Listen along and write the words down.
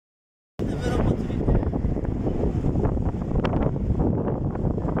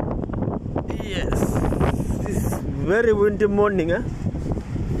very windy morning.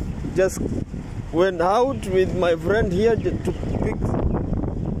 Just went out with my friend here to pick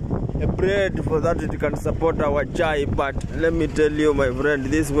a bread for that it can support our chai. But let me tell you, my friend,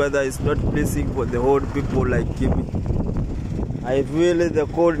 this weather is not pleasing for the old people like me. I feel the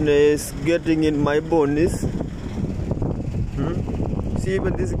coldness getting in my bones. See,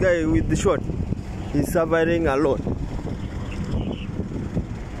 even this guy with the short, he's suffering a lot.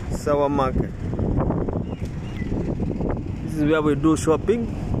 It's our market. This is where we do shopping.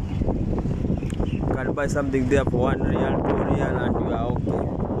 You can buy something there for 1 real, 2 real, and you are okay.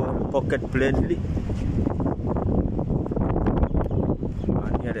 Pocket plainly.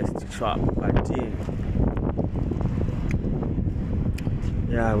 And here is the shop,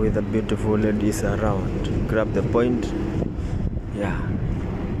 yeah, with the beautiful ladies around. Grab the point. Yeah.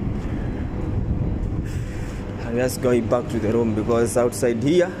 I'm just going back to the room because outside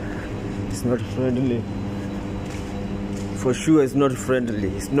here it's not friendly. For sure it's not friendly.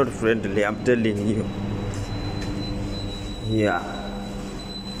 It's not friendly, I'm telling you. Yeah.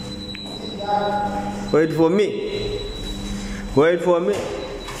 Wait for me. Wait for me.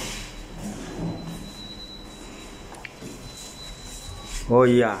 Oh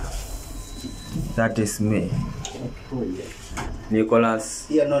yeah. That is me. Nicholas.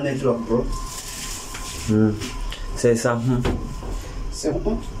 Here no network, bro. Say something.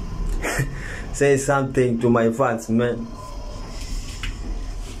 Say something to my fans, man.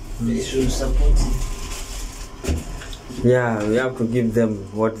 They should support you. Yeah, we have to give them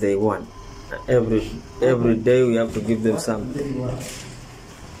what they want. Every day we have to give them something.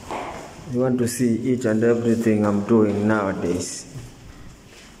 You want to see each and everything I'm doing nowadays.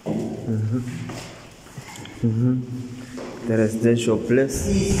 The residential place.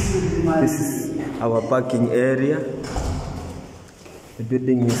 This is our parking area. The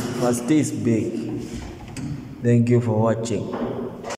building is big. Thank you for watching.